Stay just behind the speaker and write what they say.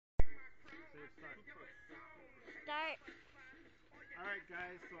Alright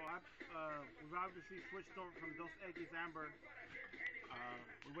guys, so we've obviously switched over from Dos Equis Amber.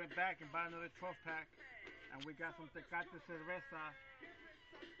 We went back and bought another 12 pack and we got some Tecate cerveza.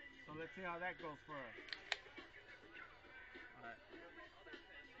 So let's see how that goes for us. Alright.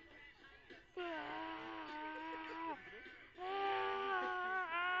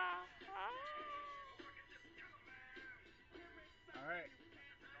 Alright.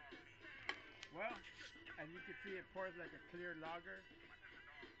 Well, as you can see, it pours like a clear lager.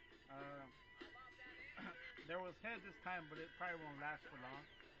 There was head this time, but it probably won't last for long.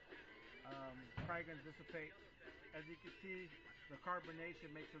 Probably gonna dissipate. As you can see, the carbonation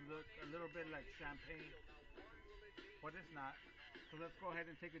makes it look a little bit like champagne, but it's not. So let's go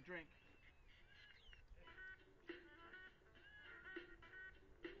ahead and take a drink.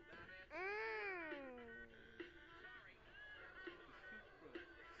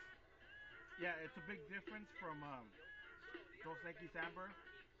 Yeah, it's a big difference from Dos Equis Amber.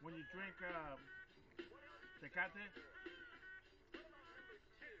 When you drink Tecate,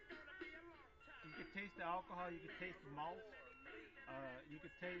 you can taste the alcohol, you can taste the malt, you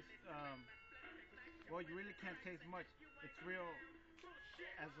can taste, well, you really can't taste much. It's real,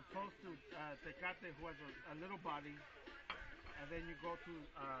 as opposed to Tecate, who has a little body, and then you go to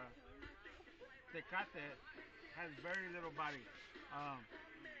Tecate, has very little body.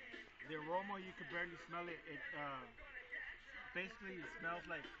 The aroma, you can barely smell it. It basically it smells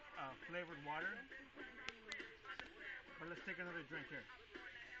like flavored water. But let's take another drink here.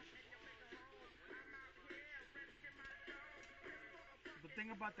 The thing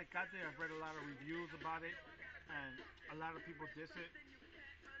about Tecate, I've read a lot of reviews about it, and a lot of people diss it.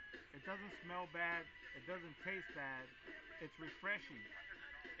 It doesn't smell bad. It doesn't taste bad. It's refreshing.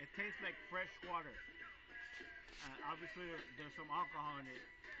 It tastes like fresh water. Obviously, there's some alcohol in it,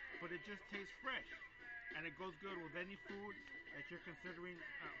 but it just tastes fresh, and it goes good with any food that you're considering.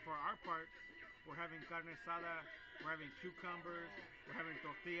 For our part, we're having carne asada, we're having cucumbers, we're having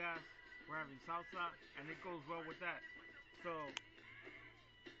tortillas, we're having salsa, and it goes well with that. So,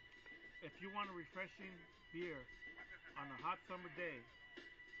 if you want a refreshing beer on a hot summer day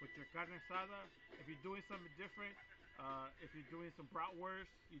with your carne asada, if you're doing something different, if you're doing some bratwurst,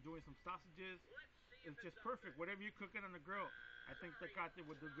 you're doing some sausages, it's just perfect. Whatever you're cooking on the grill, I think Tecate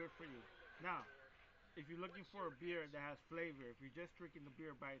would do good for you. Now, if you're looking for a beer that has flavor, if you're just drinking the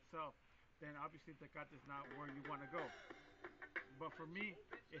beer by itself, then obviously Tecate is not where you want to go. But for me,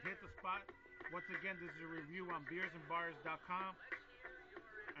 it hit the spot. Once again, this is a review on beersandbars.com.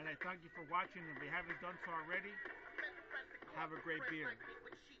 And I thank you for watching. If you haven't done so already, have a great beer.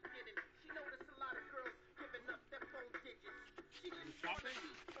 You stopping?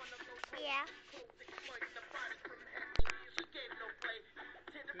 Yeah.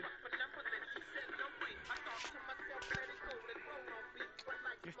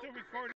 You're still recording.